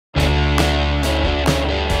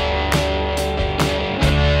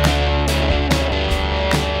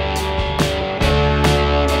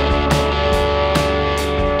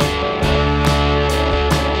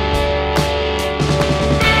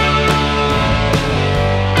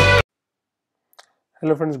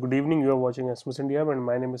Hello friends, good evening. You are watching Asmus India and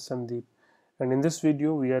my name is Sandeep. And in this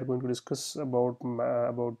video, we are going to discuss about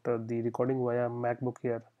the recording via MacBook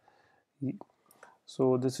Air.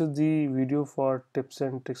 So this is the video for tips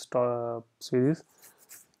and tricks series.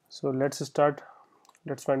 So let's start.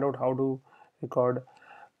 Let's find out how to record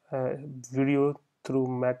video through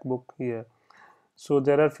MacBook Air. So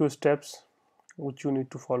there are few steps which you need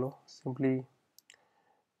to follow. Simply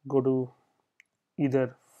go to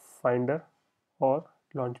either Finder or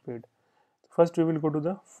Launchpad. First, we will go to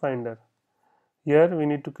the Finder. Here we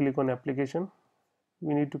need to click on application.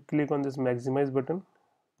 We need to click on this maximize button,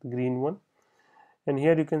 the green one, and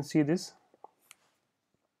here you can see this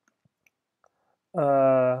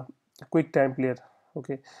uh, QuickTime player.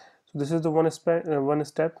 Okay, so this is the one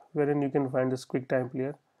step wherein you can find this QuickTime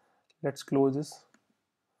player. Let's close this.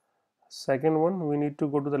 Second one, we need to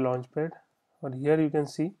go to the launchpad, or here you can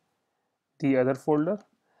see the other folder.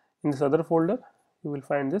 In this other folder you will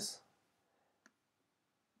find this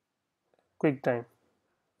QuickTime.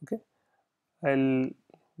 Okay, I'll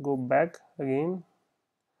go back again,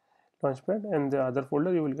 launchpad, and the other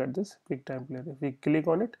folder you will get this QuickTime player. If we click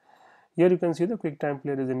on it, here you can see the QuickTime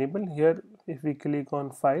player is enabled. Here if we click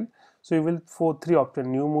on file, so you will for three options: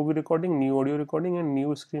 new movie recording, new audio recording, and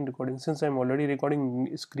new screen recording. Since I'm already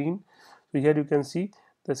recording screen, so here you can see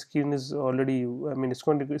the screen is already,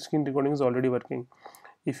 screen recording is already working.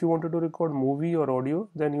 If you wanted to record movie or audio,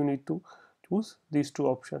 then you need to choose these two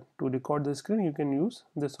options. To record the screen, you can use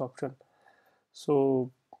this option.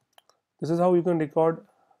 So this is how you can record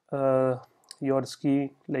uh, your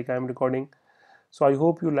ski like I am recording. So I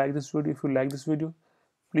hope you like this video. If you like this video,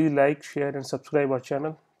 please like, share and subscribe our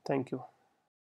channel. Thank you.